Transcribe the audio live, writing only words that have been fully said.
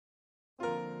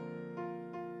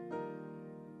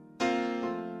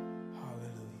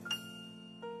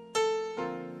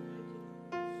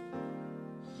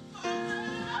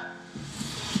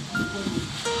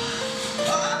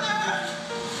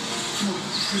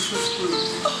switch through.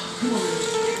 Come on,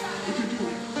 man. What you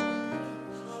doing?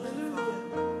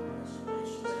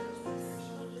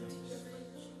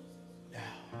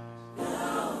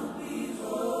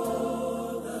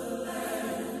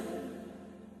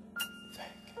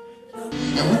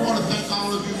 And we want to thank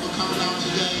all of you for coming out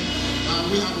today.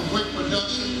 We have a great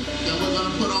production that we're going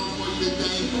to put on for you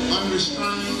today.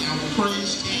 Unrestrained, our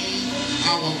praise team,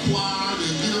 our choir,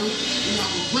 and you. We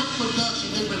have a great production.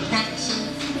 They've been practicing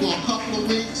for a couple of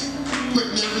weeks,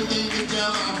 putting everything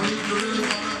together. I believe you're really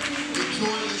going to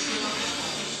enjoy yourself.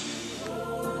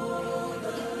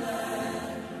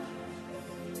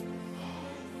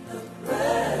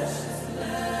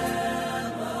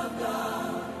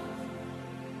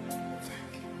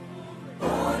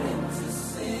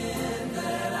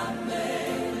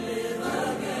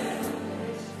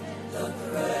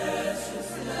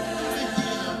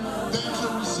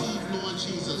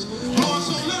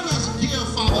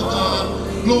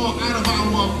 Lord, out of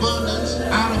our abundance,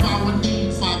 out of our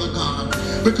need, Father God.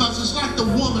 Because it's like the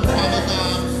woman, Father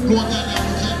God, Lord, that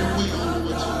was in the wheel,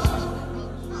 Lord Jesus.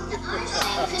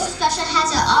 Christmas special has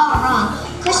it all wrong.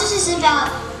 Christmas is about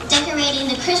decorating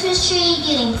the Christmas tree,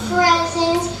 getting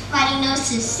presents, writing notes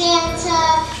to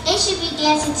Santa. It should be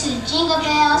dancing to Jingle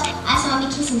Bells. I saw me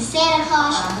kissing Santa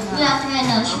Claus. We are throwing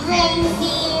those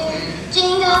reindeer.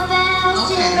 Jingle bells,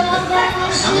 jingle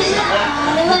bells, jingle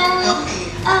all the way.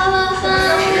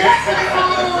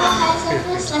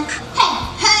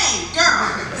 Hey, girl.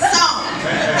 So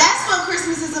that's what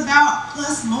Christmas is about,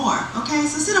 plus more. Okay,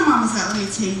 so sit on mama's lap. Let me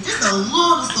tell you just a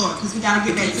little story, because we gotta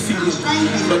get back to the strange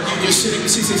people. Look, you're sitting.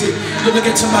 See. Look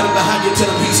at somebody behind you. Tell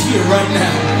him he's here right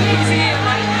now.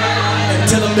 And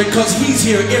tell him because he's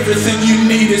here, everything you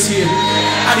need is here.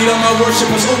 I need all my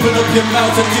worshipers. Open up your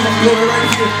mouth and give him glory right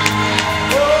here.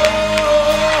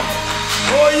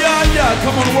 Oh yeah.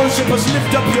 Come on, worshipers,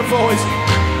 lift up your voice.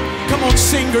 Come on,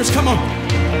 singers, come on.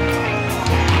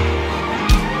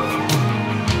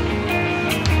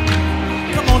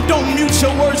 Come on, don't mute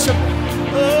your worship.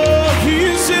 Oh,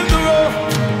 he's in the room.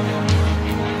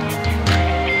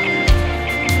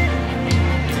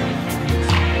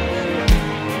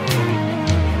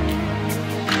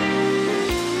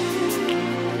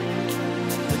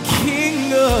 The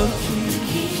King of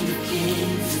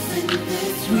Kings,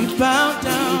 we bow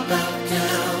down.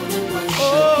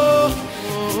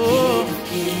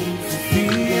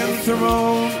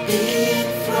 Enthroned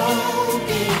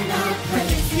in our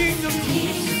praise. King of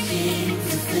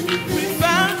Kings, we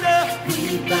bow down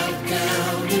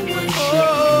and worship.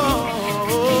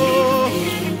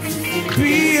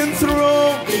 Be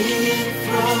enthroned.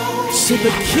 So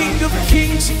the King of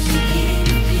Kings,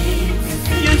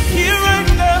 you're here right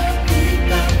now.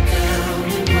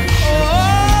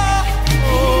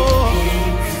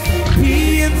 Be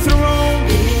enthroned.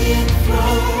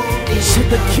 So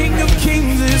the King of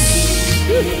Kings is,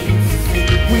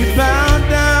 we bow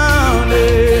down,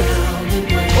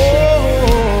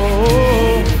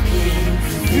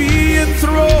 be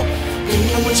enthroned.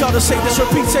 I want y'all to say this,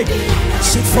 repeat, say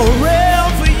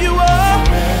forever you are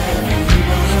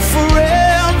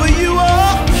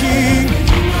King,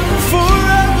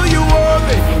 forever you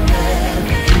worthy,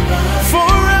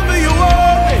 forever you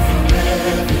worthy.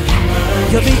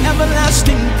 You're the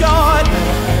everlasting God,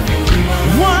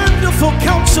 wonderful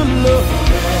counselor,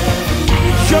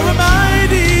 you're a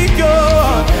mighty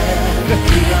God,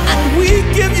 and we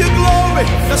give you glory.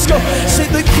 Let's go. Say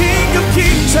the King of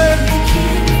Kings,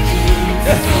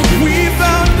 we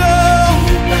bow down.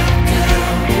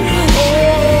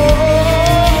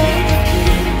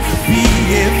 Be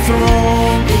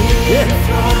enthroned.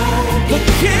 The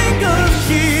King of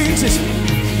Kings is,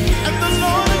 and the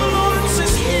Lord of Lords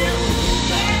is here.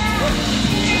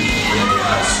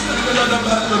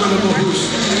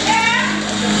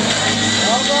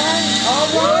 All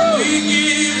right. We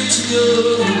give it to you.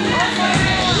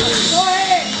 Go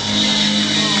ahead.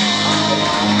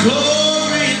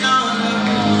 Glory and honor,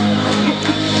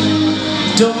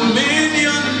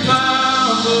 dominion and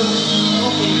power.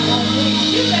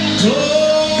 Glory.